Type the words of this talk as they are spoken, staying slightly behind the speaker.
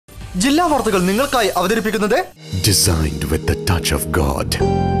ജില്ലാവാർത്തകൾ നിങ്ങൾക്കായി അവതരിപ്പിക്കുന്നത് Designed with the touch of God.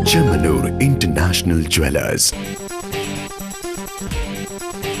 Chemanur International Jewelers.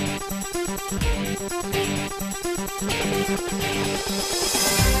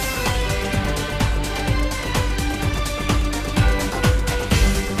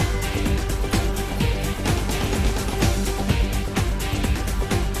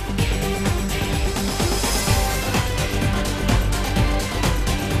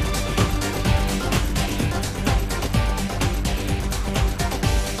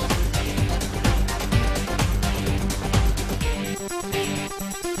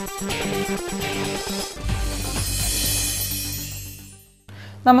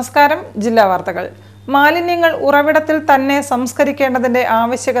 നമസ്കാരം. ജില്ലാ വാർത്തകൾ. മാലിന്യങ്ങൾ ഉറവിടത്തിൽ തന്നെ സംസ്കരിക്കേണ്ടതിന്റെ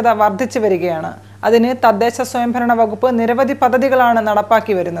ആവശ്യകത വർദ്ധിച്ചു വരികയാണ്. അതിന് തദ്ദേശ സ്വയംഭരണ വകുപ്പ് നിരവധി പദ്ധതികളാണ്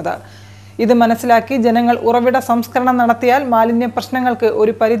നടപ്പാക്കി വരുന്നത്. ഇത് മനസ്സിലാക്കി ജനങ്ങൾ ഉറവിട സംസ്കരണം നടത്തിയാൽ മാലിന്യ പ്രശ്നങ്ങൾക്ക്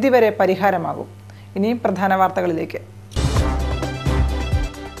ഒരു പരിധിവരെ പരിഹാരമാകും. ഇനി പ്രധാന വാർത്തകളിലേക്ക്.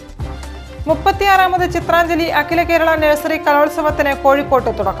 36ാമത് ചിത്രാഞ്ജലി അഖില കേരള നഴ്സറി കലോത്സവത്തിന്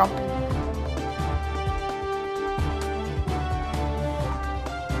കോഴിക്കോട്ട് തുടക്കം.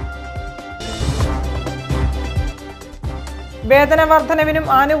 വേതന വർധനവിനും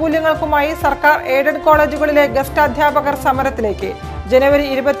ആനുകൂല്യങ്ങൾക്കുമായി സർക്കാർ എയ്ഡഡ് കോളേജുകളിലെ ഗസ്റ്റ് അധ്യാപകർ സമരത്തിലേക്ക്. ജനുവരി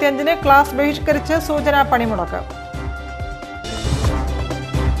 25-ന് ക്ലാസ് ബഹിഷ്കരിച്ച് സൂചനാ പണിമുടക്ക്.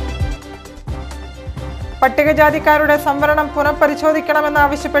 പട്ടികജാതിക്കാരുടെ സംവരണം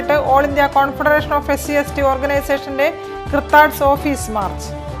പുനഃപരിശോധിക്കണമെന്നാവശ്യപ്പെട്ട് all India confederation of SC/ST ഓർഗനൈസേഷന്റെ കൃത്താഡ്സ് ഓഫീസ് മാർച്ച്.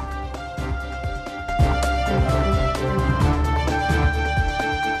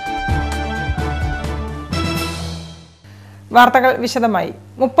 വാർത്തകൾ വിശദമായി.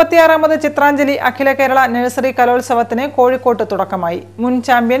 36ാമത് ചിത്രാഞ്ജലി അഖില കേരള നഴ്സറി കലോത്സവത്തിന് കോഴിക്കോട്ട് തുടക്കമായി. മുൻ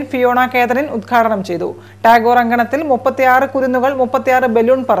ചാമ്പ്യൻ ഫിയോണ കേതറിൻ ഉദ്ഘാടനം ചെയ്തു. ടാഗോർ അങ്കണത്തിൽ 36 കുരുന്നുകൾ 36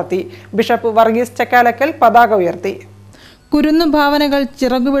 ബലൂൺ പറത്തി. ബിഷപ്പ് വർഗീസ് ചക്കാലക്കൽ പതാക ഉയർത്തി. കുരുന്നു ഭാവനകൾ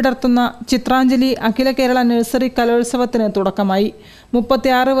ചിറകുവിടർത്തുന്ന ചിത്രാഞ്ജലി അഖില കേരള നഴ്സറി കലോത്സവത്തിന് തുടക്കമായി.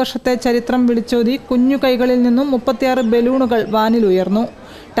 36 വർഷത്തെ ചരിത്രം വിളിച്ചോതി കുഞ്ഞു കൈകളിൽ നിന്നും 36 ബലൂണുകൾ വാനിലുയർന്നു.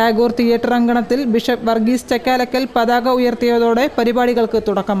 ടാഗോർ തിയേറ്റർ അങ്കണത്തിൽ ബിഷപ്പ് വർഗീസ് ചക്കാലക്കൽ പതാക ഉയർത്തിയതോടെ പരിപാടികൾക്ക്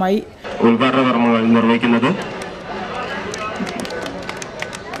തുടക്കമായി. ഉദ്ഘാടന കർമ്മങ്ങൾ നിർവഹിക്കുന്നത്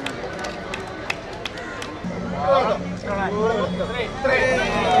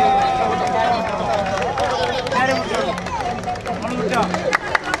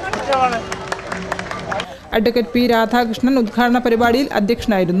അഡ്വക്കേറ്റ് പി രാധാകൃഷ്ണൻ ഉദ്ഘാടന പരിപാടിയിൽ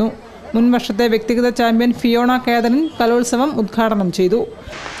അധ്യക്ഷനായിരുന്നു. മുൻ വർഷത്തെ വ്യക്തിഗത ചാമ്പ്യൻ ഫിയോണ കേതറിൻ കലോത്സവം ഉദ്ഘാടനം ചെയ്തു.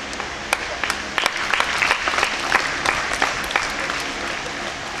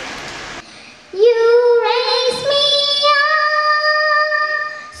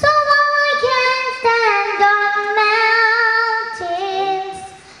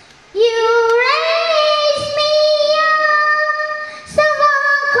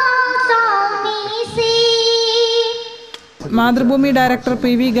 Mathrubhumi director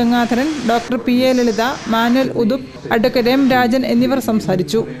PV Gangadharan, doctor PA ലളിത, മാനുവൽ ഉദുപ്, അഡ്വക്കേറ്റ് M രാജൻ എന്നിവർ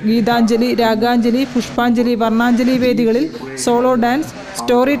സംസാരിച്ചു. ഗീതാഞ്ജലി, രാഗാഞ്ജലി, പുഷ്പാഞ്ജലി, വർണ്ണാഞ്ജലി വേദികളിൽ solo dance,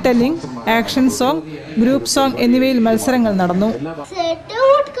 story telling, action song, group song എന്നിവയിൽ മത്സരങ്ങൾ നടന്നു.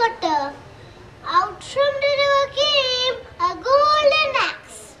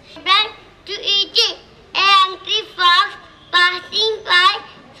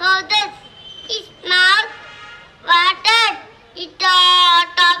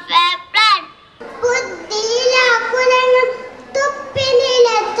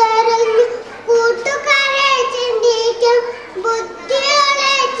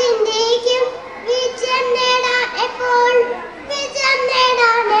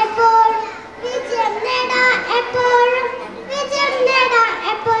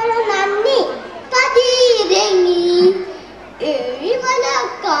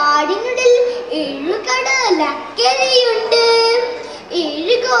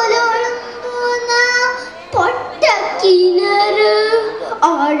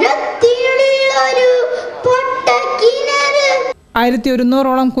 ആയിരത്തി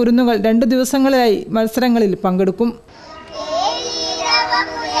 100ഓളം കുരുന്നുകൾ 2 ദിവസങ്ങളിലായി മത്സരങ്ങളിൽ പങ്കെടുക്കും.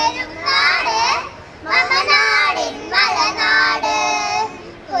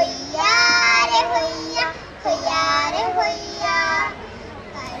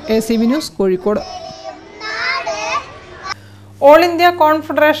 ACV news Kozhikode. All India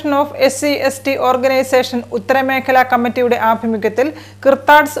confederation of SC/ST organisation ഉത്തരമേഖലാ കമ്മിറ്റിയുടെ ആഭിമുഖ്യത്തിൽ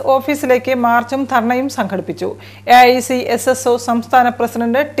കൃത്താഡ്സ് ഓഫീസിലേക്ക് മാർച്ചും ധർണയും സംഘടിപ്പിച്ചു. AICSSO സംസ്ഥാന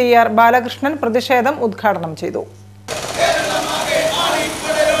പ്രസിഡന്റ് TR ബാലകൃഷ്ണൻ പ്രതിഷേധം ഉദ്ഘാടനം ചെയ്തു.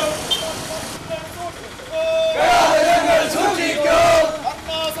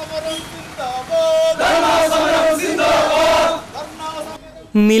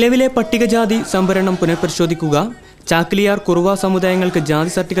 നിലവിലെ പട്ടികജാതി സംവരണം പുനഃപരിശോധിക്കുക, ചാക്ലിയാർ കുറുവ സമുദായങ്ങൾക്ക്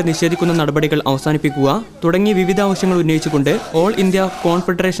ജാതി സർട്ടിഫിക്കറ്റ് നിഷേധിക്കുന്ന നടപടികൾ അവസാനിപ്പിക്കുക തുടങ്ങി വിവിധ ആവശ്യങ്ങൾ ഉന്നയിച്ചുകൊണ്ട് all India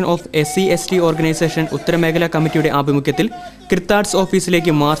confederation of SC/ST organisation ഉത്തരമേഖലാ കമ്മിറ്റിയുടെ ആഭിമുഖ്യത്തിൽ ക്രിത്താർട്സ്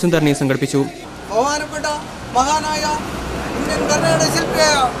ഓഫീസിലേക്ക് മാർച്ചും ധർണയും സംഘടിപ്പിച്ചു. ബഹുമാനപ്പെട്ട മഹാനായ ഇന്ത്യൻ ഭരണഘടനാ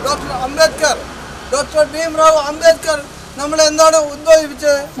ശില്പിയായ ഡോക്ടർ ഭീംറാവു അംബേദ്കർ നമ്മളെ എന്താണ്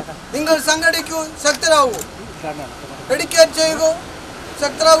ഉദ്ബോധിപ്പിച്ചത്? നിങ്ങൾ സംഘടിക്കൂ, ശക്തരാകൂ, ഡെഡിക്കേറ്റ് ചെയ്യുക,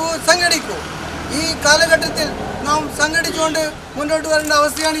 ശക്തരാകൂ, സംഘടിക്കൂ. ഈ കാലഘട്ടത്തിൽ നാം സംഘടിച്ചുകൊണ്ട് മുന്നോട്ട് വരേണ്ട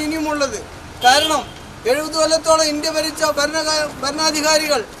അവസ്ഥയാണ് ഇനിയുമുള്ളത്. കാരണം 70 കൊല്ലത്തോളം ഇന്ത്യ ഭരിച്ച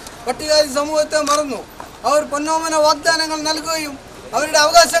ഭരണാധികാരികൾ പട്ടികജാതി സമൂഹത്തെ മറന്നു. അവർ പൊന്നോമന വാഗ്ദാനങ്ങൾ നൽകുകയും അവരുടെ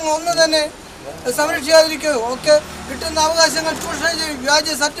അവകാശങ്ങൾ ഒന്നും തന്നെ സംരക്ഷിക്കാതിരിക്കുകയും ഒക്കെ കിട്ടുന്ന അവകാശങ്ങൾ ചൂഷണം ചെയ്യും. വ്യാജ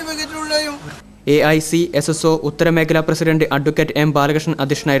സർട്ടിഫിക്കറ്റിലൂടെയും. AICSSO ഉത്തരമേഖലാ president advocate M Balakrishnan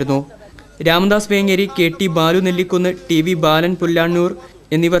അധ്യക്ഷനായിരുന്നു. രാമദാസ് വേങ്ങേരി, KT ബാലു നെല്ലിക്കുന്ന്, TV ബാലൻ പുല്ലാണ്ണൂർ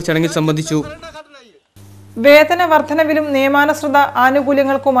എന്നിവർ ചടങ്ങിൽ സംബന്ധിച്ചു. വേതന വർധനവിലും നിയമാനുസൃത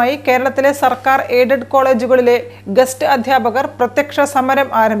ആനുകൂല്യങ്ങൾക്കുമായി കേരളത്തിലെ സർക്കാർ എയ്ഡഡ് കോളേജുകളിലെ ഗസ്റ്റ് അധ്യാപകർ പ്രത്യക്ഷ സമരം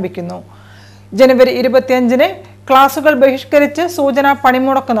ആരംഭിക്കുന്നു. ജനുവരി 25-ന് ക്ലാസുകൾ ബഹിഷ്കരിച്ച് സൂചനാ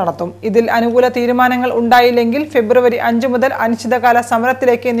പണിമുടക്ക് നടത്തും. ഇതിൽ അനുകൂല തീരുമാനങ്ങൾ ഉണ്ടായില്ലെങ്കിൽ ഫെബ്രുവരി 5 മുതൽ അനിശ്ചിതകാല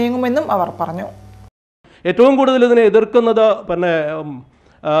സമരത്തിലേക്ക് നീങ്ങുമെന്നും അവർ പറഞ്ഞു. ഏറ്റവും കൂടുതൽ ഇതിനെ എതിർക്കുന്നത് പിന്നെ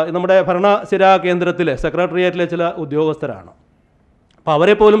നമ്മുടെ ഭരണസിരാ കേന്ദ്രത്തിലെ സെക്രട്ടേറിയറ്റിലെ ചില ഉദ്യോഗസ്ഥരാണ്. അപ്പോൾ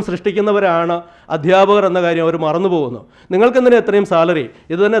അവരെ പോലും സൃഷ്ടിക്കുന്നവരാണ് അധ്യാപകർ എന്ന കാര്യം അവർ മറന്നു പോകുന്നു. നിങ്ങൾക്കെന്തിനാ എത്രയും സാലറി?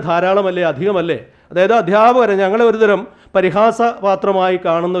 ഇത് തന്നെ ധാരാളമല്ലേ, അധികമല്ലേ? അതായത് അധ്യാപകരെ ഞങ്ങളെ ഒരുതരം പരിഹാസപാത്രമായി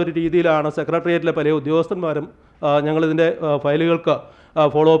കാണുന്ന ഒരു രീതിയിലാണ് സെക്രട്ടേറിയറ്റിലെ പല ഉദ്യോഗസ്ഥന്മാരും ഞങ്ങളിതിൻ്റെ ഫയലുകൾക്ക്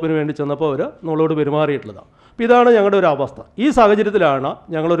ഫോളോ അപ്പിന് വേണ്ടി ചെന്നപ്പോൾ അവർ നമ്മളോട് പെരുമാറിയിട്ടുള്ളത്. അപ്പോൾ ഇതാണ് ഞങ്ങളുടെ ഒരു അവസ്ഥ. ഈ സാഹചര്യത്തിലാണ്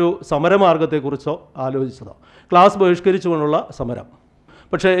ഞങ്ങളൊരു സമരമാർഗത്തെക്കുറിച്ചോ ആലോചിച്ചത്. ക്ലാസ് ബഹിഷ്കരിച്ചുകൊണ്ടുള്ള സമരം.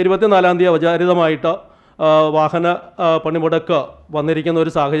 പക്ഷേ 24-ാം തീയതി ഔപചാരികമായിട്ട് വാഹന പണിമുടക്ക് വന്നിരിക്കുന്ന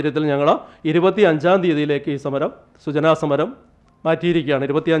ഒരു സാഹചര്യത്തിൽ ഞങ്ങൾ 25-ാം തീയതിയിലേക്ക് ഈ സമരം, സൂചനാ സമരം മാറ്റിയിരിക്കുകയാണ്.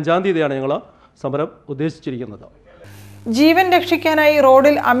 25-ാം തീയതിയാണ് ഞങ്ങൾ സമരം ഉദ്ദേശിച്ചിരിക്കുന്നത്. ജീവൻ രക്ഷിക്കാനായി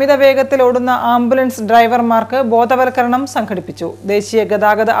റോഡിൽ അമിത വേഗത്തിൽ ഓടുന്ന ആംബുലൻസ് ഡ്രൈവർമാർക്ക് ബോധവൽക്കരണം സംഘടിപ്പിച്ചു. ദേശീയ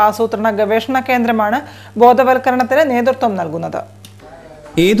ഗതാഗത ആസൂത്രണ ഗവേഷണ കേന്ദ്രമാണ് ബോധവൽക്കരണത്തിന് നേതൃത്വം നൽകുന്നത്.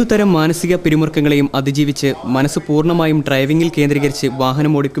 ഏതുതരം മാനസിക പിരിമുറുക്കങ്ങളെയും അതിജീവിച്ച് മനസ്സ് പൂർണ്ണമായും ഡ്രൈവിംഗിൽ കേന്ദ്രീകരിച്ച്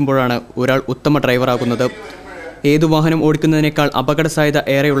വാഹനം ഓടിക്കുമ്പോഴാണ് ഒരാൾ ഉത്തമ ഡ്രൈവറാകുന്നത്. ഏതു വാഹനം ഓടിക്കുന്നതിനേക്കാൾ അപകട സാധ്യത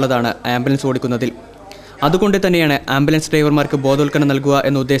ഏറെയുള്ളതാണ് ആംബുലൻസ് ഓടിക്കുന്നതിൽ. അതുകൊണ്ട് തന്നെയാണ് ആംബുലൻസ് ഡ്രൈവർമാർക്ക് ബോധവൽക്കരണം നൽകുക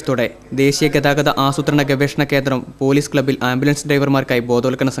എന്ന ഉദ്ദേശത്തോടെ ദേശീയ ഗതാഗത ആസൂത്രണ ഗവേഷണ കേന്ദ്രം പോലീസ് ക്ലബ്ബിൽ ആംബുലൻസ് ഡ്രൈവർമാർക്കായി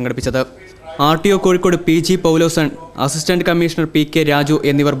ബോധവൽക്കരണം സംഘടിപ്പിച്ചത്. RTO Kozhikode PG പൗലോസൺ, assistant commissioner PK Raju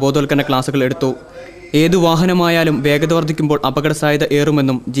എന്നിവർ ബോധവൽക്കരണ ക്ലാസുകൾ എടുത്തു. ഏതു വാഹനമായാലും വേഗത വർദ്ധിക്കുമ്പോൾ അപകട സാധ്യത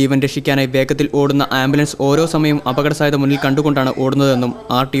ഏറുമെന്നും ജീവൻ രക്ഷിക്കാനായി വേഗത്തിൽ ഓടുന്ന ആംബുലൻസ് ഓരോ സമയവും അപകട സാധ്യത മുന്നിൽ കണ്ടുകൊണ്ടാണ് ഓടുന്നതെന്നും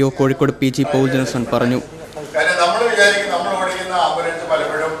RTO കോഴിക്കോട് PG പൗലോസൺ പറഞ്ഞു.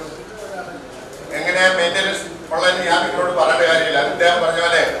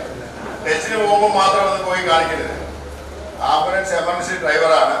 ആംബുലൻസ് എമർജൻസി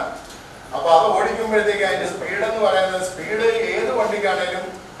ഡ്രൈവറാണ്. അപ്പോൾ അത് ഓടിക്കുമ്പോഴത്തേക്ക് അതിൻ്റെ സ്പീഡ് എന്ന് പറയുന്നത് സ്പീഡ് ഏത് വണ്ടിക്കാണെങ്കിലും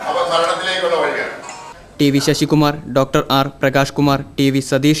അപ്പോൾ മരണത്തിലേക്കുള്ള വഴിയാണ്. TV Sasikumar, doctor R Prakash Kumar, TV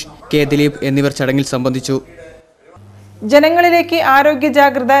Satheesh, K Dileep എന്നിവർ ചടങ്ങിൽ സംബന്ധിച്ചു. ജനങ്ങളിലേക്ക് ആരോഗ്യ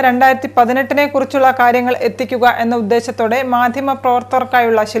ജാഗ്രത 2018 കുറിച്ചുള്ള കാര്യങ്ങൾ എത്തിക്കുക എന്ന ഉദ്ദേശത്തോടെ മാധ്യമ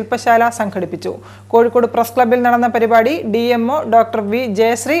പ്രവർത്തകർക്കായുള്ള ശില്പശാല സംഘടിപ്പിച്ചു. കോഴിക്കോട് പ്രസ് ക്ലബ്ബിൽ നടന്ന പരിപാടി DMO ഡോക്ടർ V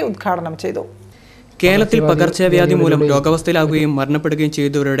ജയശ്രീ ഉദ്ഘാടനം ചെയ്തു. കേരളത്തിൽ പകർച്ചവ്യാധി മൂലം രോഗാവസ്ഥയിലാകുകയും മരണപ്പെടുകയും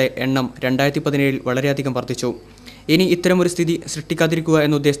ചെയ്തവരുടെ എണ്ണം 2017 വളരെയധികം വർദ്ധിച്ചു. ഇനി ഇത്തരമൊരു സ്ഥിതി സൃഷ്ടിക്കാതിരിക്കുക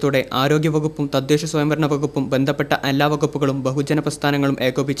എന്ന ഉദ്ദേശത്തോടെ ആരോഗ്യവകുപ്പും തദ്ദേശ സ്വയംഭരണ വകുപ്പും ബന്ധപ്പെട്ട എല്ലാ വകുപ്പുകളും ബഹുജന പ്രസ്ഥാനങ്ങളും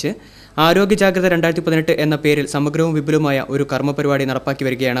ഏകോപിച്ച് ആരോഗ്യ ജാഗ്രത 2018 എന്ന പേരിൽ സമഗ്രവും വിപുലമായ ഒരു കർമ്മ പരിപാടി നടപ്പാക്കി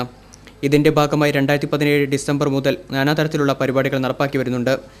വരികയാണ്. ഇതിൻ്റെ ഭാഗമായി 2017 ഡിസംബർ മുതൽ നാനാതരത്തിലുള്ള പരിപാടികൾ നടപ്പാക്കി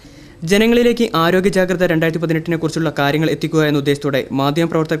വരുന്നുണ്ട്. ജനങ്ങളിലേക്ക് ആരോഗ്യ ജാഗ്രത 2018 കുറിച്ചുള്ള കാര്യങ്ങൾ എത്തിക്കുക എന്ന ഉദ്ദേശത്തോടെ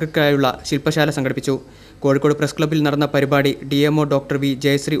മാധ്യമപ്രവർത്തകർക്കായുള്ള ശില്പശാല സംഘടിപ്പിച്ചു. കോഴിക്കോട് പ്രസ് ക്ലബ്ബിൽ നടന്ന പരിപാടി DMO ഡോക്ടർ V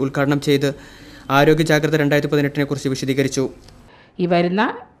ജയശ്രീ ഉദ്ഘാടനം ചെയ്ത് ആരോഗ്യ ജാഗ്രത 2018 കുറിച്ച് വിശദീകരിച്ചു. ഈ വരുന്ന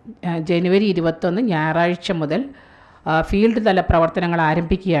ജനുവരി 21 ഞായറാഴ്ച മുതൽ ഫീൽഡ് തല പ്രവർത്തനങ്ങൾ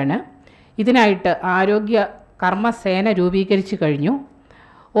ആരംഭിക്കുകയാണ്. ഇതിനായിട്ട് ആരോഗ്യ കർമ്മസേന രൂപീകരിച്ചു കഴിഞ്ഞു.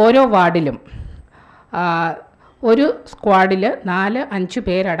 ഓരോ വാർഡിലും ഒരു സ്ക്വാഡിൽ 4-5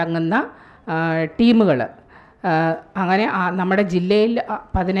 പേരടങ്ങുന്ന ടീമുകൾ, അങ്ങനെ നമ്മുടെ ജില്ലയിൽ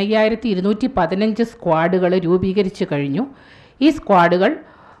 15,215 സ്ക്വാഡുകൾ രൂപീകരിച്ചു കഴിഞ്ഞു. ഈ സ്ക്വാഡുകൾ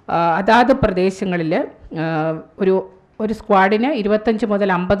അതാത് പ്രദേശങ്ങളിൽ ഒരു സ്ക്വാഡിന് 25 മുതൽ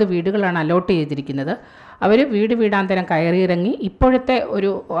 50 വീടുകളാണ് അലോട്ട് ചെയ്തിരിക്കുന്നത്. അവർ വീടാന്തരം കയറിയിറങ്ങി ഇപ്പോഴത്തെ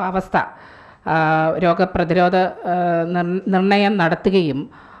ഒരു അവസ്ഥ രോഗപ്രതിരോധ നിർണയം നടത്തുകയും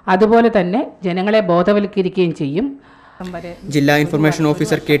അതുപോലെ തന്നെ ജനങ്ങളെ ബോധവൽക്കരിക്കുകയും ചെയ്യും. ജില്ലാ ഇൻഫർമേഷൻ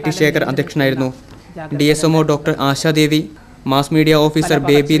ഓഫീസർ KT ശേഖർ അധ്യക്ഷനായിരുന്നു. DSMO doctor Asha Devi, mass media officer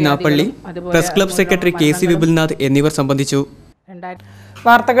baby നാപ്പള്ളി, press club secretary KC Vipulnath എന്നിവർ സംബന്ധിച്ചു.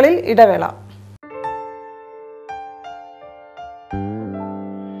 വാർത്തകളിൽ ഇടവേള.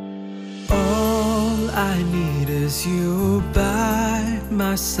 You by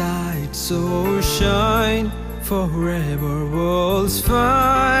my side, so shine forever, world's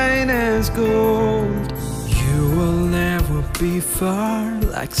finest gold. You will never be far,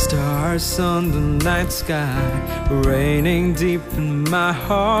 like stars on the night sky, raining deep in my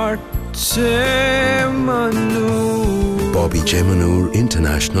heart. Bobby Jemanur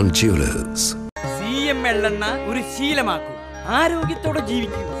International Jewelers. CM എള്ളെണ്ണ ഒരു ശീലമാക്കൂ, ആരോഗ്യത്തോടെ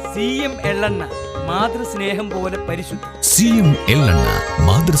ജീവിക്കൂ. CM എള്ളെണ്ണ, മാതൃസ്നേഹം പോലെ പരിശുദ്ധം. CM എള്ളെണ്ണ,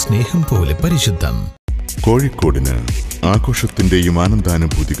 മാതൃസ്നേഹം പോലെ പരിശുദ്ധം. കോഴിക്കോടിന് ആഘോഷത്തിന്റെയും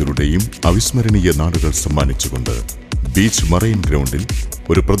ആനന്ദാനുഭൂതികളുടെയും അവിസ്മരണീയ നാടുകൾ സമ്മാനിച്ചുകൊണ്ട് beach marine ഗ്രൗണ്ടിൽ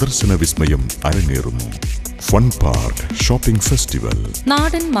ഒരു പ്രദർശന വിസ്മയം അരങ്ങേറുന്നു. Fun park shopping festival.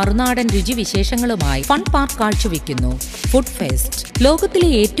 നാടൻ മറുനാടൻ രുചിവിശേഷങ്ങളുമായി ഫൺ പാർക്ക് കാഴ്ചവെക്കുന്നു ഫുഡ് ഫെസ്റ്റ്. ലോകത്തിലെ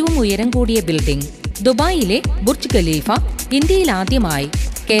ഏറ്റവും ഉയരം കൂടിയ ബിൽഡിംഗ്, ദുബായിലെ ബുർജ് ഖലീഫ, ഇന്ത്യയിൽ ആദ്യമായി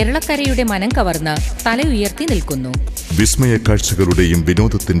കേരളക്കരയുടെ മനം കവർന്ന് തല ഉയർത്തി നിൽക്കുന്നു. വിസ്മയ കാഴ്ചകളുടെയും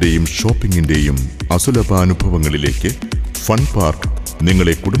വിനോദത്തിന്റെയും ഷോപ്പിംഗിന്റെയും അസുലഭാനുഭവങ്ങളിലേക്ക് ഫൺ പാർക്ക്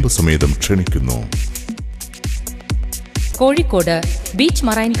നിങ്ങളെ കുടുംബസമേതം ക്ഷണിക്കുന്നു. കോഴിക്കോട് ബീച്ച്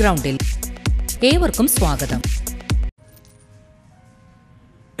മറൈൻ ഗ്രൗണ്ടിൽ ഏവർക്കും സ്വാഗതം.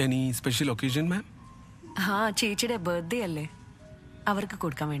 Any special occasion, ma'am? ചേച്ചിയുടെ ബർത്ത്ഡേ അല്ലേ, അവർക്ക്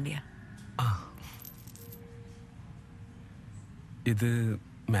കൊടുക്കാൻ വേണ്ടിയാ. ഇത്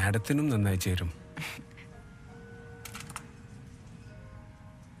മാഡത്തിനും നന്നായി ചേരും.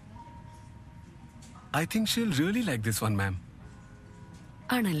 I think she'll really like this one, ma'am.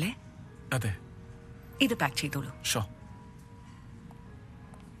 ആണല്ലേ? അതെ. ഇത് പാക്ക് ചെയ്തോളൂ. Sure.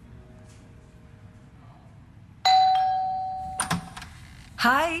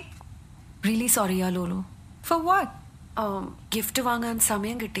 Hi, really sorry Lulu. For what? Gift വാങ്ങാൻ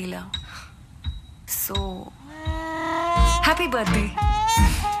സമയം കിട്ടിയില്ല. So happy birthday.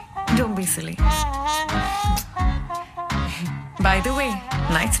 Don't be silly. By the way,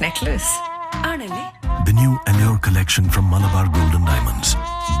 nice necklace. ആണല്ലേ? The new Allure collection from Malabar Golden Diamonds.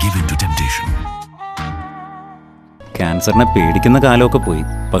 Give in to temptation. ക്യാൻസറിനെ പേടിക്കുന്ന കാലമൊക്കെ പോയി.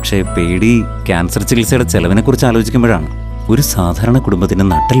 പക്ഷേ പേടി ക്യാൻസർ ചികിത്സയുടെ ചെലവിനെ കുറിച്ച് ആലോചിക്കുമ്പോഴാണ്. ഒരു സാധാരണ കുടുംബത്തിന്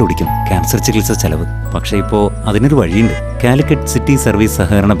നട്ടലൊടിക്കും ക്യാൻസർ ചികിത്സ ചെലവ്. പക്ഷേ ഇപ്പോൾ അതിനൊരു വഴിയുണ്ട്. കാലിക്കറ്റ് സിറ്റി സർവീസ്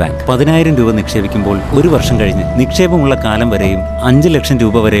സഹകരണ ബാങ്ക് 10,000 രൂപ നിക്ഷേപിക്കുമ്പോൾ ഒരു വർഷം കഴിഞ്ഞ് നിക്ഷേപമുള്ള കാലം വരെയും 5 ലക്ഷം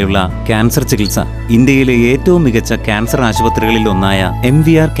രൂപ വരെയുള്ള ക്യാൻസർ ചികിത്സ ഇന്ത്യയിലെ ഏറ്റവും മികച്ച ക്യാൻസർ ആശുപത്രികളിൽ ഒന്നായ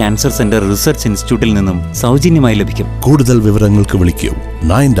MVR ക്യാൻസർ സെന്റർ റിസർച്ച് ഇൻസ്റ്റിറ്റ്യൂട്ടിൽ നിന്നും സൗജന്യമായി ലഭിക്കും. കൂടുതൽ വിവരങ്ങൾക്ക് വിളിക്കൂ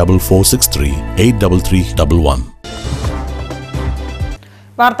 9446383311.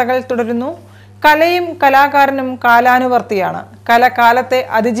 വാർത്തകൾ തുടരുന്നു. കലയും കലാകാരനും കാലാനുവർത്തിയാണ്. കല കാലത്തെ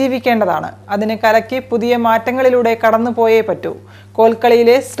അതിജീവിക്കേണ്ടതാണ്. അതിന് കലയ്ക്ക് പുതിയ മാറ്റങ്ങളിലൂടെ കടന്നുപോയേ പറ്റൂ.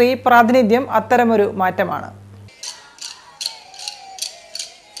 കോൽക്കളിയിലെ സ്ത്രീ പ്രാതിനിധ്യം അത്തരമൊരു മാറ്റമാണ്.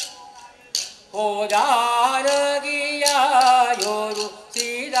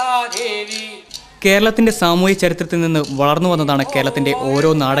 കേരളത്തിന്റെ സാമൂഹ്യ ചരിത്രത്തിൽ നിന്ന് വളർന്നു വന്നതാണ് കേരളത്തിന്റെ ഓരോ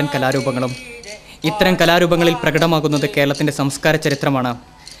നാടൻ കലാരൂപങ്ങളും. ഇത്തരം കലാരൂപങ്ങളിൽ പ്രകടമാകുന്നത് കേരളത്തിന്റെ സംസ്കാര ചരിത്രമാണ്.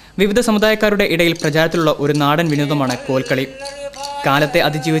 വിവിധ സമുദായക്കാരുടെ ഇടയിൽ പ്രചാരത്തിലുള്ള ഒരു നാടൻ വിനോദമാണ് കോൽക്കളി. കാലത്തെ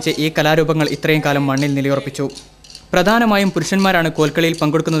അതിജീവിച്ച് ഈ കലാരൂപങ്ങൾ ഇത്രയും കാലം മണ്ണിൽ നിലയുറപ്പിച്ചു. പ്രധാനമായും പുരുഷന്മാരാണ് കോൽക്കളിയിൽ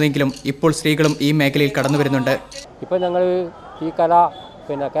പങ്കെടുക്കുന്നതെങ്കിലും ഇപ്പോൾ സ്ത്രീകളും ഈ മേഖലയിൽ കടന്നു വരുന്നുണ്ട്. ഇപ്പോൾ ഞങ്ങൾ ഈ കല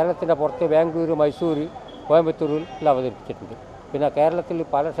കേരളത്തിൻ്റെ പുറത്ത് ബാംഗ്ലൂർ, മൈസൂർ, കോയമ്പത്തൂരിൽ അവതരിപ്പിച്ചിട്ടുണ്ട്. കേരളത്തിൽ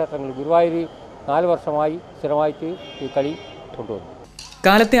പല ക്ഷേത്രങ്ങളിൽ ഗുരുവായൂർ 4 വർഷമായി സ്ഥിരമായിട്ട് ഈ കളി കൊണ്ടുവന്നു.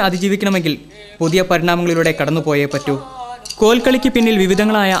 കാലത്തെ അതിജീവിക്കണമെങ്കിൽ പുതിയ പരിണാമങ്ങളിലൂടെ കടന്നുപോയേ പറ്റൂ. കോൽക്കളിക്ക് പിന്നിൽ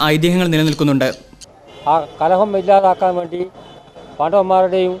വിവിധങ്ങളായ ഐതിഹ്യങ്ങൾ നിലനിൽക്കുന്നുണ്ട്. ആ കലഹം ഇല്ലാതാക്കാൻ വേണ്ടി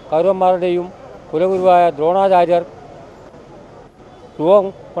പാണ്ഡവന്മാരുടെയും കൗരവന്മാരുടെയും കുലഗുരുവായ ദ്രോണാചാര്യർ രൂപം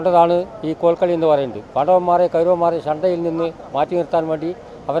കൊണ്ടതാണ് ഈ കോൽക്കളി എന്ന് പറയുന്നത്. പാണ്ഡവന്മാരെ കൗരവന്മാരെ ശണ്ടയിൽ നിന്ന് മാറ്റി നിർത്താൻ വേണ്ടി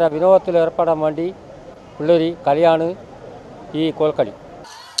അവരെ വിനോദത്തിൽ ഏർപ്പെടാൻ വേണ്ടി ഉള്ളൊരു കളിയാണ് ഈ കോൽക്കളി.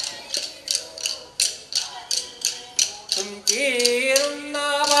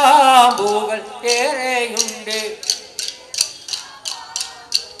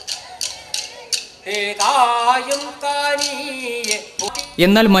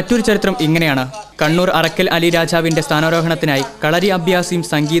 എന്നാൽ മറ്റൊരു ചരിത്രം ഇങ്ങനെയാണ്. കണ്ണൂർ അറക്കൽ അലി രാജാവിന്റെ സ്ഥാനാരോഹണത്തിനായി കളരി അഭ്യാസിയും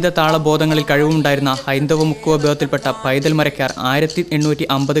സംഗീത താളബോധങ്ങളിൽ കഴിവുണ്ടായിരുന്ന ഹൈന്ദവ മുക്കുവ വിഭാഗത്തിൽപ്പെട്ട പൈതൽ മരക്കാർ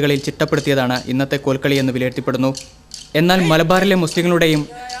 1850കളിൽ ചിട്ടപ്പെടുത്തിയതാണ് ഇന്നത്തെ കോൽക്കളി എന്ന് വിലയിരുത്തപ്പെടുന്നു. എന്നാൽ മലബാറിലെ മുസ്ലിങ്ങളുടെയും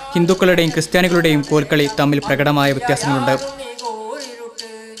ഹിന്ദുക്കളുടെയും ക്രിസ്ത്യാനികളുടെയും കോൽക്കളി തമ്മിൽ പ്രകടമായ വ്യത്യാസങ്ങളുണ്ട്.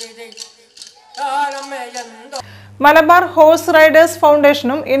 Malabar horse Riders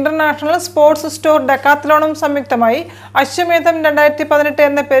ഫൗണ്ടേഷനും international sports store ഡെക്കാത്ലോണും സംയുക്തമായി അശ്വമേധം 2018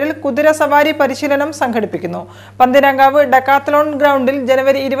 എന്ന പേരിൽ കുതിര സവാരി പരിശീലനം സംഘടിപ്പിക്കുന്നു. പന്തിരങ്കാവ് ഡെക്കാത്ലോൺ ഗ്രൗണ്ടിൽ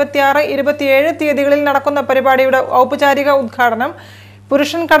ജനുവരി 26, 27 തീയതികളിൽ നടക്കുന്ന പരിപാടിയുടെ ഔപചാരിക ഉദ്ഘാടനം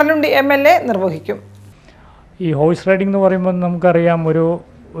പുരുഷൻ കടലുണ്ടി MLA നിർവഹിക്കും. ഈ ഹോഴ്സ് റൈഡിംഗ് എന്ന് പറയുമ്പോൾ നമുക്കറിയാം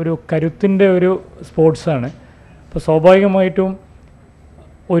ഒരു കരുത്തിൻ്റെ ഒരു സ്പോർട്സാണ്. അപ്പോൾ സ്വാഭാവികമായിട്ടും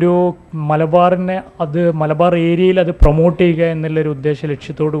ഒരു മലബാർ ഏരിയയിൽ അത് പ്രൊമോട്ട് ചെയ്യുക എന്നുള്ളൊരു ഉദ്ദേശ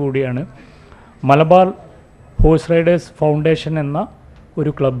ലക്ഷ്യത്തോടു കൂടിയാണ് മലബാർ ഹോഴ്സ് റൈഡേഴ്സ് ഫൗണ്ടേഷൻ എന്ന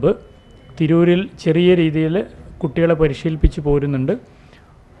ഒരു ക്ലബ്ബ് തിരൂരിൽ ചെറിയ രീതിയിൽ കുട്ടികളെ പരിശീലിപ്പിച്ച് പോരുന്നുണ്ട്.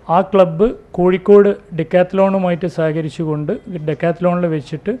 ആ ക്ലബ്ബ് കോഴിക്കോട് ഡെക്കാത്ലോണുമായിട്ട് സഹകരിച്ചുകൊണ്ട് ഡെക്കാത്ലോണിൽ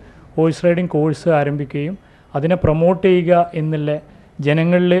വെച്ചിട്ട് ഹോഴ്സ് റൈഡിംഗ് കോഴ്സ് ആരംഭിക്കുകയും അതിനെ പ്രൊമോട്ട് ചെയ്യുക എന്നുള്ള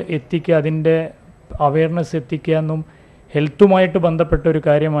ജനങ്ങളിൽ എത്തിക്കുക, അതിൻ്റെ അവയർനെസ് എത്തിക്കുക എന്നും ഹെൽത്തുമായിട്ട് ബന്ധപ്പെട്ട ഒരു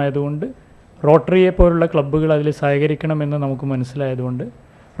കാര്യമായതുകൊണ്ട് റോട്ടറിയെ പോലുള്ള ക്ലബ്ബുകൾ അതിൽ സഹകരിക്കണമെന്ന് നമുക്ക് മനസ്സിലായതുകൊണ്ട്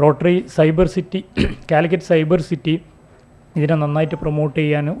rotary cyber city Calicut cyber city ഇതിനെ നന്നായിട്ട് പ്രൊമോട്ട്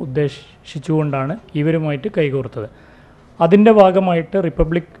ചെയ്യാൻ ഉദ്ദേശിച്ചുകൊണ്ടാണ് ഇവരുമായിട്ട് കൈകോർത്തത്. അതിൻ്റെ ഭാഗമായിട്ട്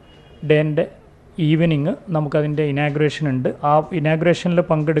റിപ്പബ്ലിക് ഡേൻ്റെ ഈവനിങ് നമുക്കതിൻ്റെ ഇനാഗ്രേഷൻ ഉണ്ട്. ആ ഇനാഗ്രേഷനിൽ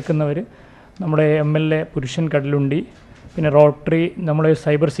പങ്കെടുക്കുന്നവർ നമ്മുടെ MLA പുരുഷൻ കടലുണ്ടി, പിന്നെ റോട്ടറി നമ്മുടെ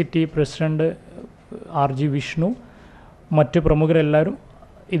cyber city president RG Vishnu, മറ്റ് പ്രമുഖരെല്ലാവരും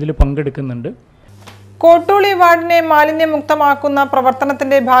ഇതിൽ പങ്കെടുക്കുന്നുണ്ട്. കോട്ടൂളി വാർഡിനെ മാലിന്യമുക്തമാക്കുന്ന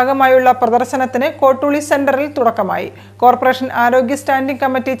പ്രവർത്തനത്തിന്റെ ഭാഗമായുള്ള പ്രദർശനത്തിന് കോട്ടൂളി സെന്ററിൽ തുടക്കമായി. കോർപ്പറേഷൻ ആരോഗ്യ standing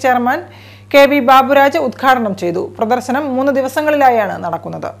committee chairman KV Baburaj ഉദ്ഘാടനം ചെയ്തു. പ്രദർശനം 3 ദിവസങ്ങളിലായാണ്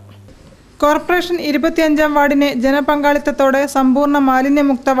നടക്കുന്നത്. കോർപ്പറേഷൻ 25-ാം വാർഡിനെ ജനപങ്കാളിത്തത്തോടെ സമ്പൂർണ്ണ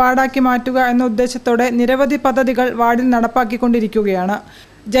മാലിന്യമുക്ത വാർഡാക്കി മാറ്റുക എന്ന ഉദ്ദേശത്തോടെ നിരവധി പദ്ധതികൾ വാർഡിൽ നടപ്പാക്കിക്കൊണ്ടിരിക്കുകയാണ്.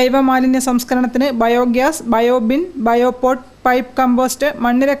 ജൈവ മാലിന്യ സംസ്കരണത്തിന് ബയോഗ്യാസ്, ബയോബിൻ, ബയോപോട്ട്, പൈപ്പ് കമ്പോസ്റ്റ്,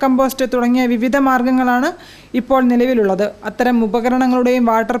 മണ്ണിര കമ്പോസ്റ്റ് തുടങ്ങിയ വിവിധ മാർഗങ്ങളാണ് ഇപ്പോൾ നിലവിലുള്ളത്. അത്തരം ഉപകരണങ്ങളുടെയും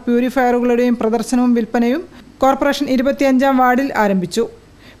വാട്ടർ പ്യൂരിഫയറുകളുടെയും പ്രദർശനവും വിൽപ്പനയും കോർപ്പറേഷൻ 25-ാം വാർഡിൽ ആരംഭിച്ചു.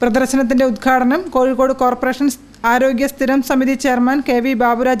 പ്രദർശനത്തിന്റെ ഉദ്ഘാടനം കോഴിക്കോട് കോർപ്പറേഷൻ ആരോഗ്യ സ്ഥിരം സമിതി ചെയർമാൻ KV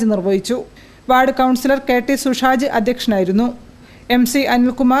ബാബുരാജ് നിർവഹിച്ചു. വാർഡ് കൗൺസിലർ KT സുഷാജ് അധ്യക്ഷനായിരുന്നു. MC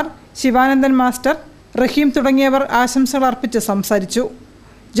അനിൽകുമാർ, ശിവാനന്ദൻ മാസ്റ്റർ, റഹീം തുടങ്ങിയവർ ആശംസകൾ അർപ്പിച്ച് സംസാരിച്ചു.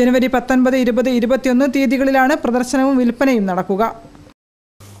 ജനുവരി 19, 20, 21 തീയതികളിലാണ് പ്രദർശനവും വിൽപ്പനയും നടക്കുക.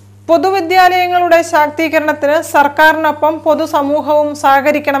 പൊതുവിദ്യാലയങ്ങളുടെ ശാക്തീകരണത്തിന് സർക്കാരിനൊപ്പം പൊതുസമൂഹവും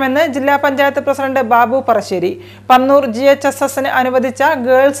സഹകരിക്കണമെന്ന് ജില്ലാ പഞ്ചായത്ത് പ്രസിഡന്റ് ബാബു പറശ്ശേരി. പന്നൂർ GHSSന് അനുവദിച്ച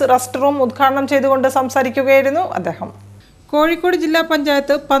ഗേൾസ് റെസ്റ്റ് റൂം ഉദ്ഘാടനം ചെയ്തുകൊണ്ട് സംസാരിക്കുകയായിരുന്നു അദ്ദേഹം. കോഴിക്കോട് ജില്ലാ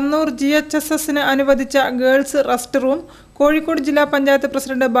പഞ്ചായത്ത് പന്നൂർ GHSSന് അനുവദിച്ച ഗേൾസ് റെസ്റ്റ് റൂം കോഴിക്കോട് ജില്ലാ പഞ്ചായത്ത്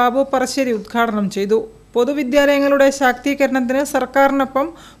പ്രസിഡന്റ് ബാബു പറശ്ശേരി ഉദ്ഘാടനം ചെയ്തു. പൊതുവിദ്യാലയങ്ങളുടെ ശാക്തീകരണത്തിന് സർക്കാരിനൊപ്പം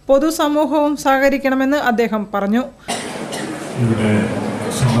പൊതുസമൂഹവും സഹകരിക്കണമെന്ന് അദ്ദേഹം പറഞ്ഞു.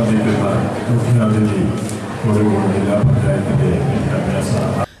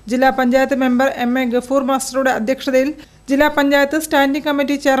 ജില്ലാ പഞ്ചായത്ത് മെമ്പർ MA ഗഫൂർ മാസ്റ്ററുടെ അധ്യക്ഷതയിൽ ജില്ലാ പഞ്ചായത്ത് സ്റ്റാൻഡിംഗ്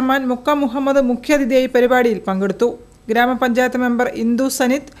കമ്മിറ്റി ചെയർമാൻ മുക്ക മുഹമ്മദ് മുഖ്യാതിഥിയായി പരിപാടിയിൽ പങ്കെടുത്തു. ഗ്രാമപഞ്ചായത്ത് member Indu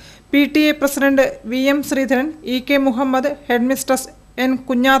Sanith, PTA president VM Sreedharan, EK Muhammad, headmistress N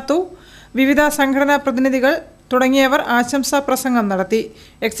Kunjathu, വിവിധ സംഘടനാ പ്രതിനിധികൾ തുടങ്ങിയവർ ആശംസാ പ്രസംഗം നടത്തി.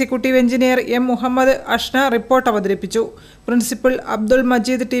 Executive engineer M Muhammad Ashna report അവതരിപ്പിച്ചു. പ്രിൻസിപ്പൽ അബ്ദുൾ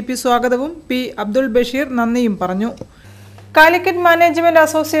മജീദ് TP സ്വാഗതവും P അബ്ദുൾ ബഷീർ നന്ദിയും പറഞ്ഞു. കാലിക്കറ്റ് മാനേജ്മെന്റ്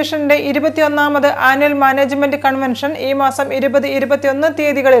അസോസിയേഷന്റെ 21ാമത് ആനുവൽ മാനേജ്മെന്റ് കൺവെൻഷൻ ഈ മാസം 20, 21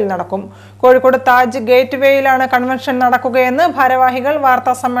 തീയതികളിൽ നടക്കും. കോഴിക്കോട് താജ് ഗേറ്റ് വേയിലാണ് കൺവെൻഷൻ നടക്കുകയെന്ന് ഭാരവാഹികൾ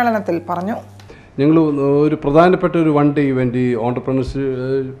വാർത്താ സമ്മേളനത്തിൽ പറഞ്ഞു. ഞങ്ങൾ ഒരു പ്രധാനപ്പെട്ട ഒരു 1 ഡേ ഇവൻ്റ് ഈ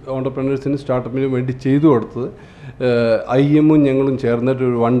ഓണ്ടർപ്രണേഴ്സിന് സ്റ്റാർട്ടപ്പിന് വേണ്ടി ചെയ്തു കൊടുത്തത് IM-ഉം ഞങ്ങളും ചേർന്നിട്ട്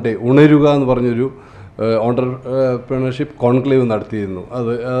ഒരു 1 ഡേ ഉണരുക എന്ന് പറഞ്ഞൊരു ഓണ്ടർപ്രണർഷിപ്പ് കോൺക്ലേവ് നടത്തിയിരുന്നു.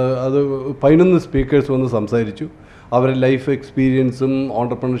 അത് 11 സ്പീക്കേഴ്സ് വന്ന് സംസാരിച്ചു. അവരുടെ ലൈഫ് എക്സ്പീരിയൻസും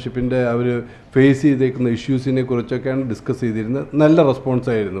ഓണ്ടർപ്രണർഷിപ്പിൻ്റെ അവർ ഫേസ് ചെയ്തേക്കുന്ന ഇഷ്യൂസിനെ കുറിച്ചൊക്കെയാണ് ഡിസ്കസ് ചെയ്തിരുന്നത്. നല്ല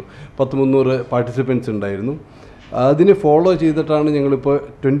റെസ്പോൺസായിരുന്നു. 300 പാർട്ടിസിപ്പൻസ് ഉണ്ടായിരുന്നു. അതിനെ ഫോളോ ചെയ്തിട്ടാണ് ഞങ്ങളിപ്പോൾ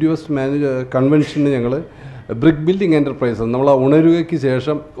 21st കൺവെൻഷന് ഞങ്ങൾ ബ്രിക്ക് ബിൽഡിംഗ് എൻ്റർപ്രൈസസ്, നമ്മൾ ആ ഉണരുകയ്ക്ക്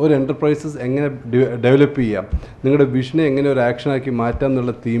ശേഷം ഒരു എൻ്റർപ്രൈസസ് എങ്ങനെ ഡെവലപ്പ് ചെയ്യാം, നിങ്ങളുടെ വിഷനെ എങ്ങനെ ഒരു ആക്ഷനാക്കി മാറ്റാം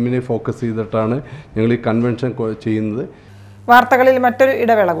എന്നുള്ള തീമിനെ ഫോക്കസ് ചെയ്തിട്ടാണ് ഞങ്ങൾ ഈ കൺവെൻഷൻ ചെയ്യുന്നത്. വാർത്തകളിൽ മറ്റൊരു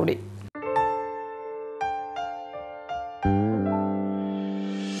ഇടവേള കൂടി.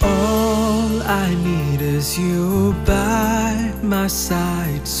 I need is you by my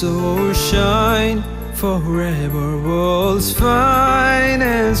side, so shine forever, world's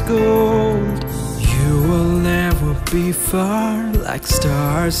finest gold. You will never be far, like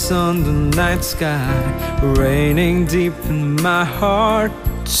stars on the night sky, raining deep in my heart.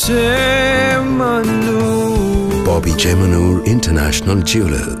 Bobby Jemanur International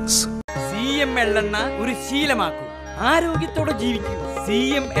Jewelers. CM എള്ളെണ്ണ ഒരു ശീലമാക്കൂ. ആരോഗ്യത്തോടെ ജീവിക്കൂ.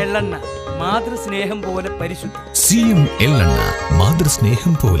 CM എള്ളെണ്ണ, മാതൃസ്നേഹം പോലെ പരിശുദ്ധം. CM എള്ളെണ്ണ,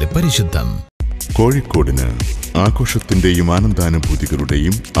 മാതൃസ്നേഹം പോലെ പരിശുദ്ധം. കോഴിക്കോടിന് ആഘോഷത്തിന്റെയും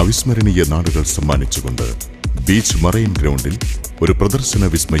ആനന്ദാനുഭൂതികളുടെയും അവിസ്മരണീയ നാടുകൾ സമ്മാനിച്ചുകൊണ്ട് beach marine ഗ്രൗണ്ടിൽ ഒരു പ്രദർശന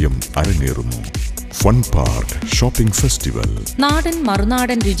വിസ്മയം അരങ്ങേറുന്നു. Fun park shopping festival. നാടൻ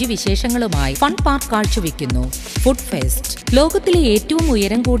മറുനാടൻ രുചിവിശേഷങ്ങളുമായി ഫൺ പാർക്ക് കാഴ്ചവെക്കുന്നു ഫുഡ് ഫെസ്റ്റ്. ലോകത്തിലെ ഏറ്റവും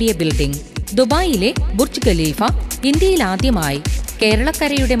ഉയരം കൂടിയ ബിൽഡിംഗ്, ദുബായിലെ ബുർജ് ഖലീഫ, ഇന്ത്യയിൽ ആദ്യമായി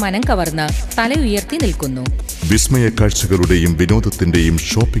കേരളക്കരയുടെ മനം കവർന്ന് തല ഉയർത്തി നിൽക്കുന്നു. വിസ്മയ കാഴ്ചകളുടെയും വിനോദത്തിന്റെയും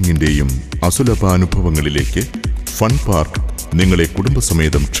ഷോപ്പിംഗിന്റെയും അസുലഭ അനുഭവങ്ങളിലേക്ക് ഫൺ പാർക്ക് നിങ്ങളെ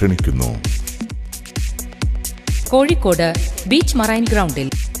കുടുംബസമേതം ക്ഷണിക്കുന്നു. കോഴിക്കോട് ബീച്ച് മറൈൻ ഗ്രൗണ്ടിൽ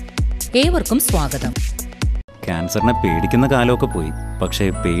ഏവർക്കും സ്വാഗതം. ക്യാൻസറിനെ പേടിക്കുന്ന കാലമൊക്കെ പോയി. പക്ഷേ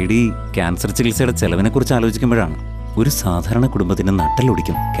പേടി ക്യാൻസർ ചികിത്സയുടെ ചെലവിനെക്കുറിച്ച് ആലോചിക്കുമ്പോഴാണ്. ഒരു സാധാരണ കുടുംബത്തിന്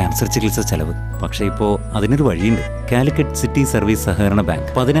നട്ടലൊടിക്കും ക്യാൻസർ ചികിത്സ ചെലവ്. പക്ഷേ ഇപ്പോൾ അതിനൊരു വഴിയുണ്ട്. കാലിക്കറ്റ് സിറ്റി സർവീസ് സഹകരണ ബാങ്ക്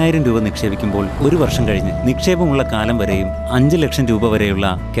 10,000 രൂപ നിക്ഷേപിക്കുമ്പോൾ ഒരു വർഷം കഴിഞ്ഞ് നിക്ഷേപമുള്ള കാലം വരെയും 5 ലക്ഷം രൂപ വരെയുള്ള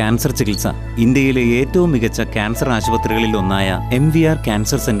ക്യാൻസർ ചികിത്സ ഇന്ത്യയിലെ ഏറ്റവും മികച്ച ക്യാൻസർ ആശുപത്രികളിൽ ഒന്നായ MVR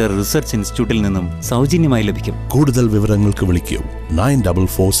ക്യാൻസർ സെന്റർ റിസർച്ച് ഇൻസ്റ്റിറ്റ്യൂട്ടിൽ നിന്നും സൗജന്യമായി ലഭിക്കും. കൂടുതൽ വിവരങ്ങൾക്ക് വിളിക്കൂ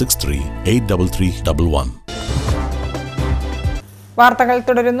 9446383311. വാർത്തകൾ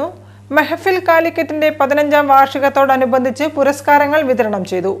തുടരുന്നു. മെഹഫിൽ കാലിക്കറ്റിന്റെ 15ാം വാർഷികത്തോടനുബന്ധിച്ച് പുരസ്കാരങ്ങൾ വിതരണം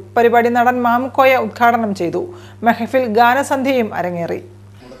ചെയ്തു. പരിപാടി നടൻ മാമുക്കോയ ഉദ്ഘാടനം ചെയ്തു. മെഹഫിൽ ഗാനസന്ധ്യയും അരങ്ങേറി.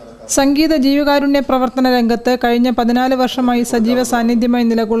 സംഗീത ജീവകാരുണ്യ പ്രവർത്തന രംഗത്ത് കഴിഞ്ഞ 14 വർഷമായി സജീവ സാന്നിധ്യമായി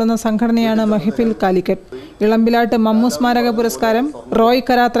നിലകൊള്ളുന്ന സംഘടനയാണ് മെഹഫിൽ കാലിക്കറ്റ്. ഇളമ്പിലാട്ട് മമ്മു സ്മാരക പുരസ്കാരം, റോയ്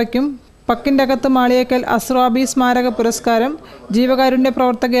കരാത്രയ്ക്കും പക്കിൻ്റകത്ത് മാളിയേക്കൽ അസ്രാബി സ്മാരക പുരസ്കാരം, ജീവകാരുണ്യ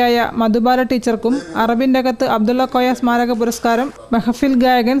പ്രവർത്തകയായ മധുബാല ടീച്ചർക്കും അറബിൻ്റകത്ത് അബ്ദുള്ള കോയ സ്മാരക പുരസ്കാരം മെഹഫിൽ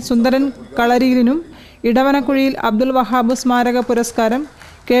ഗായകൻ സുന്ദരൻ കളരിയിലിനും ഇടവനക്കുഴിയിൽ അബ്ദുൽ വഹാബ് സ്മാരക പുരസ്കാരം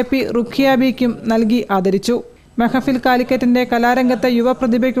KP റുഖിയാബിക്കും നൽകി ആദരിച്ചു. മെഹഫിൽ കാലിക്കറ്റിന്റെ കലാരംഗത്തെ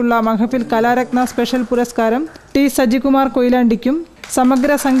യുവപ്രതിഭയ്ക്കുള്ള മെഹഫിൽ കലാരത്ന സ്പെഷ്യൽ പുരസ്കാരം T സജികുമാർ കൊയിലാണ്ടിക്കും,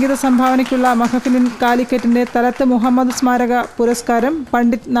 സമഗ്ര സംഗീത സംഭാവനയ്ക്കുള്ള മെഹഫിലിൻ കാലിക്കറ്റിന്റെ തലത്ത് മുഹമ്മദ് സ്മാരക പുരസ്കാരം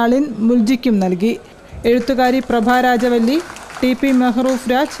പണ്ഡിറ്റ് നളിൻ മുൽജിക്കും നൽകി. എഴുത്തുകാരി പ്രഭ രാജവല്ലി, TP മെഹ്റൂഫ്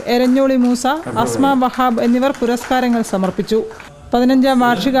രാജ്, എരഞ്ഞോളി മൂസ, അസ്മ വഹാബ് എന്നിവർ പുരസ്കാരങ്ങൾ സമർപ്പിച്ചു. 15ാം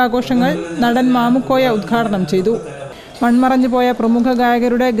വാർഷികാഘോഷങ്ങൾ നടൻ മാമുക്കോയ ഉദ്ഘാടനം ചെയ്തു. മൺമറഞ്ഞു പോയ പ്രമുഖ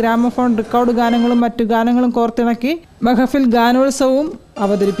ഗായകരുടെ ഗ്രാമഫോൺ റെക്കോർഡ് ഗാനങ്ങളും മറ്റു ഗാനങ്ങളും കോർത്തിണക്കി മെഹഫിൽ ഗാനോത്സവവും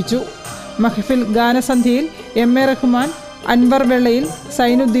അവതരിപ്പിച്ചു. മെഹഫിൽ ഗാനസന്ധ്യയിൽ MA റഹ്മാൻ, അൻവർ വെള്ളയിൽ,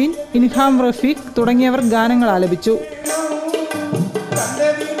 സൈനുദ്ദീൻ, ഇൻഹാം റഫീഖ് തുടങ്ങിയവർ ഗാനങ്ങൾ ആലപിച്ചു.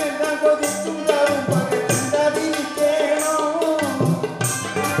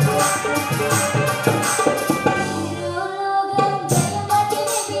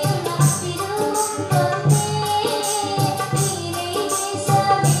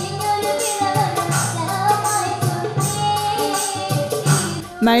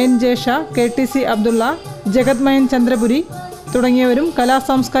 നയൻ ജേഷ, KTC അബ്ദുള്ള, ജഗത്മയൻ ചന്ദ്രപുരി തുടങ്ങിയവരും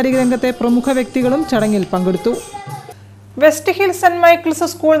കലാസാംസ്കാരിക രംഗത്തെ പ്രമുഖ വ്യക്തികളും ചടങ്ങിൽ പങ്കെടുത്തു. West hill saint Michael's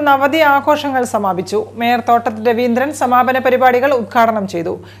school നവതി ആഘോഷങ്ങൾ സമാപിച്ചു. മേയർ തോട്ടത്ത് രവീന്ദ്രൻ സമാപന പരിപാടികൾ ഉദ്ഘാടനം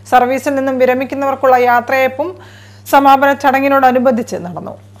ചെയ്തു. സർവീസിൽ നിന്നും വിരമിക്കുന്നവർക്കുള്ള യാത്രയയപ്പും സമാപന ചടങ്ങിനോടനുബന്ധിച്ച്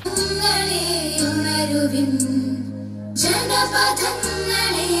നടന്നു.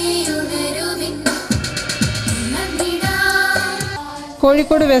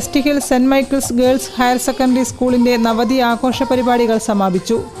 Kozhikode west hill saint Michael's girls higher secondary സ്കൂളിന്റെ നവതി ആഘോഷ പരിപാടികൾ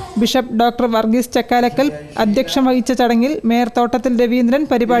സമാപിച്ചു. ബിഷപ്പ് ഡോക്ടർ വർഗീസ് ചക്കാലക്കൽ അധ്യക്ഷം വഹിച്ച ചടങ്ങിൽ മേയർ തോട്ടത്തിൽ രവീന്ദ്രൻ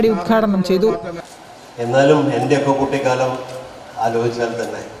പരിപാടി ഉദ്ഘാടനം ചെയ്തു. എന്നാലും എൻ്റെയൊക്കെ കുട്ടിക്കാലം ആലോചിച്ചാൽ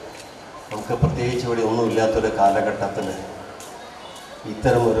തന്നെ നമുക്ക് പ്രത്യേകിച്ച് ഇവിടെ ഒന്നുമില്ലാത്തൊരു കാലഘട്ടത്തിന്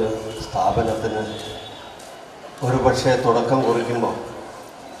ഇത്തരമൊരു സ്ഥാപനത്തിന് ഒരു പക്ഷേ തുടക്കം കുറിക്കുമ്പോൾ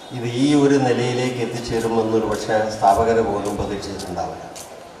ഇത് ഈ ഒരു നിലയിലേക്ക് എത്തിച്ചേരുമെന്നൊരു പക്ഷേ സ്ഥാപകരെ പോലും പ്രതീക്ഷിച്ചിട്ടുണ്ടാവില്ല.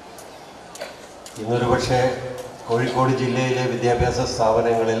 ഇന്നൊരു പക്ഷേ കോഴിക്കോട് ജില്ലയിലെ വിദ്യാഭ്യാസ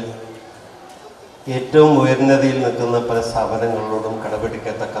സ്ഥാപനങ്ങളിൽ ഏറ്റവും ഉയർന്നതിയിൽ നിൽക്കുന്ന പല സ്ഥാപനങ്ങളോടും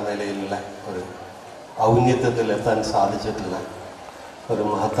കടപിടിക്കത്തക്ക നിലയിലുള്ള ഒരു ഔന്നത്യത്തിലെത്താൻ സാധിച്ചിട്ടുള്ള ഒരു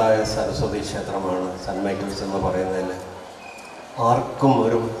മഹത്തായ സരസ്വതി ക്ഷേത്രമാണ് സെൻറ്റ് മൈക്കിൾസ് എന്ന് പറയുന്നതിൽ ആർക്കും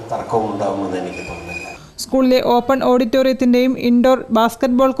ഒരു തർക്കവും ഉണ്ടാകുമെന്ന് എനിക്ക് തോന്നുന്നില്ല. സ്കൂളിലെ ഓപ്പൺ ഓഡിറ്റോറിയത്തിന്റെയും ഇൻഡോർ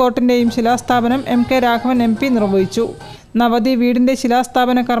ബാസ്കറ്റ്ബോൾ കോർട്ടിന്റെയും ശിലാസ്ഥാപനം MK രാഘവൻ MP നിർവഹിച്ചു. നവതി വീടിന്റെ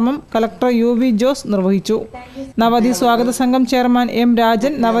ശിലാസ്ഥാപന കർമ്മം കളക്ടർ UV ജോസ് നിർവഹിച്ചു. നവതി സ്വാഗത സംഘം ചെയർമാൻ M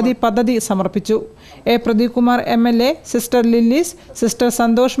രാജൻ നവതി പദ്ധതി സമർപ്പിച്ചു. A Pradeep Kumar MLA, sister lilies, sister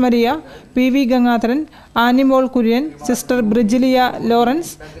Santhosh Maria, PV Gangadharan, Animol Kurian, sister ബ്രിജിലിയ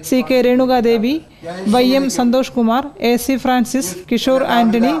Lawrence, CK Renuka Devi, YM Santhosh Kumar, AC Francis, Kishore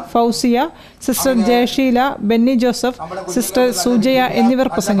Antony, Fousiya, sister Jayasheela, Benny Joseph, sister Sujaya എന്നിവർ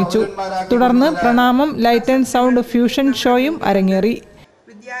പ്രസംഗിച്ചു. തുടർന്ന് പ്രണാമം, ലൈറ്റ് ആൻഡ് സൗണ്ട് ഫ്യൂഷൻ ഷോയും അരങ്ങേറി.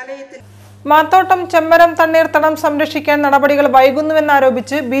 മാത്തോട്ടം ചെമ്മരം തണ്ണീർത്തടം സംരക്ഷിക്കാൻ നടപടികൾ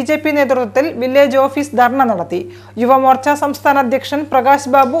വൈകുന്നുവെന്നാരോപിച്ച് BJP നേതൃത്വത്തിൽ വില്ലേജ് ഓഫീസ് ധർണ നടത്തി. യുവമോർച്ച സംസ്ഥാന അധ്യക്ഷൻ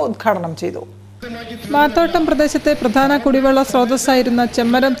പ്രകാശ് ബാബു ഉദ്ഘാടനം ചെയ്തു. മാത്തോട്ടം പ്രദേശത്തെ പ്രധാന കുടിവെള്ള സ്രോതസ്സായിരുന്ന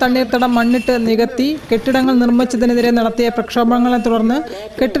ചെമ്മരം തണ്ണീർത്തടം മണ്ണിട്ട് നികത്തി കെട്ടിടങ്ങൾ നിർമ്മിച്ചതിനെതിരെ നടത്തിയ പ്രക്ഷോഭങ്ങളെ തുടർന്ന്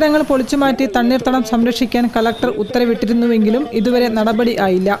കെട്ടിടങ്ങൾ പൊളിച്ചുമാറ്റി തണ്ണീർത്തടം സംരക്ഷിക്കാൻ കലക്ടർ ഉത്തരവിട്ടിരുന്നുവെങ്കിലും ഇതുവരെ നടപടി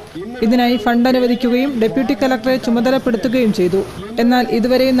ആയില്ല. ഇതിനായി ഫണ്ട് അനുവദിക്കുകയും ഡെപ്യൂട്ടി കലക്ടറെ ചുമതലപ്പെടുത്തുകയും ചെയ്തു. എന്നാൽ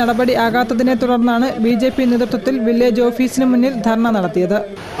ഇതുവരെയും നടപടി ആകാത്തതിനെ തുടർന്നാണ് BJP നേതൃത്വത്തിൽ വില്ലേജ് ഓഫീസിന് മുന്നിൽ ധർണ നടത്തിയത്.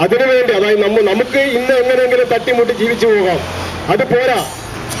 അതിനുവേണ്ടി അതായത് നമുക്ക് ഇന്ന് എങ്ങനെയെങ്കിലും തട്ടിമുട്ടി ജീവിച്ചു പോകാം, അത് പോരാ.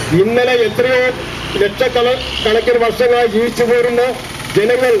 ഇന്നലെ എത്രയോ ലക്ഷക്കണക്കിന് വർഷങ്ങളായി ജീവിച്ചു പോരുന്ന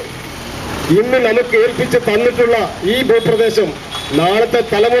ജനങ്ങൾ ഇന്ന് നമുക്ക് ഏൽപ്പിച്ച് തന്നിട്ടുള്ള ഈ ഭൂപ്രദേശം നാളത്തെ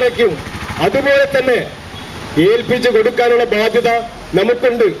തലമുറയ്ക്കും അതുപോലെ തന്നെ ഏൽപ്പിച്ചു കൊടുക്കാനുള്ള ബാധ്യത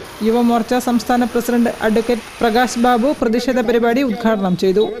നമുക്കുണ്ട്. യുവമോർച്ച സംസ്ഥാന പ്രസിഡന്റ് അഡ്വക്കേറ്റ് പ്രകാശ് ബാബു പ്രതിഷേധ പരിപാടി ഉദ്ഘാടനം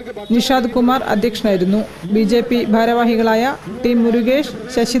ചെയ്തു. നിഷാദ് കുമാർ അധ്യക്ഷനായിരുന്നു. BJP ഭാരവാഹികളായ ടി മുരുകേഷ്,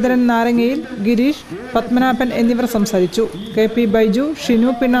 ശശിധരൻ നാരങ്ങയിൽ, ഗിരീഷ്, പത്മനാഭൻ എന്നിവർ സംസാരിച്ചു. KP ബൈജു, ഷിനു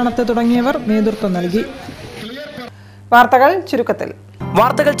പിണ്ണാണത്ത് തുടങ്ങിയവർ നേതൃത്വം നൽകി. വാർത്തകൾ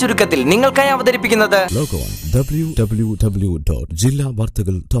ചുരുക്കത്തിൽ നിങ്ങൾക്കായി അവതരിപ്പിക്കുന്നത്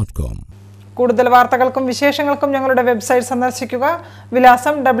www.jillavarthakal.com. കൂടുതൽ വാർത്തകൾക്കും വിശേഷങ്ങൾക്കും ഞങ്ങളുടെ വെബ്സൈറ്റ് സന്ദർശിക്കുക.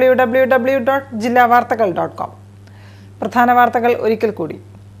 വിലാസം www.jillavarthakal.com. പ്രധാന വാർത്തകൾ ഒരിക്കൽ കൂടി.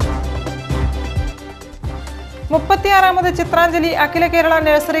 36ാമത് ചിത്രാഞ്ജലി അഖില കേരള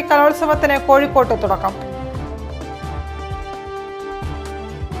നഴ്സറി കലോത്സവത്തിന് കോഴിക്കോട്ട് തുടക്കം.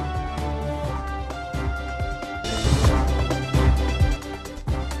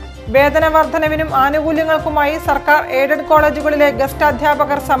 വേതന വർധനവിനും ആനുകൂല്യങ്ങൾക്കുമായി സർക്കാർ എയ്ഡഡ് കോളേജുകളിലെ ഗസ്റ്റ്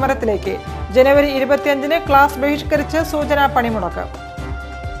അധ്യാപകർ സമരത്തിലേക്ക്. ജനുവരി 25-ന് ക്ലാസ് ബഹിഷ്കരിച്ച് സൂചനാ പണിമുടക്ക്.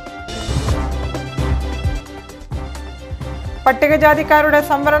 പട്ടികജാതിക്കാരുടെ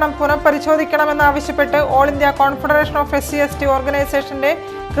സംവരണം പുനഃപരിശോധിക്കണമെന്നാവശ്യപ്പെട്ട് all India confederation of SC/ST ഓർഗനൈസേഷന്റെ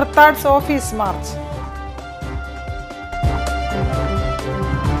കൃത്താഡ്സ് ഓഫീസ് മാർച്ച്.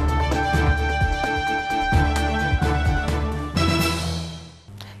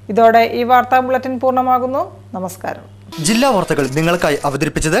 ഇതോടെ ഈ വാർത്താ ബുള്ളറ്റിൻ പൂർണ്ണമാകുന്നു. നമസ്കാരം. ജില്ലാ വാർത്തകൾ നിങ്ങൾക്കായി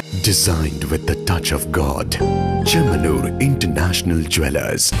അവതരിപ്പിച്ചത് Designed with the touch of God, Chemanur International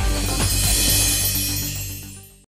Jewelers.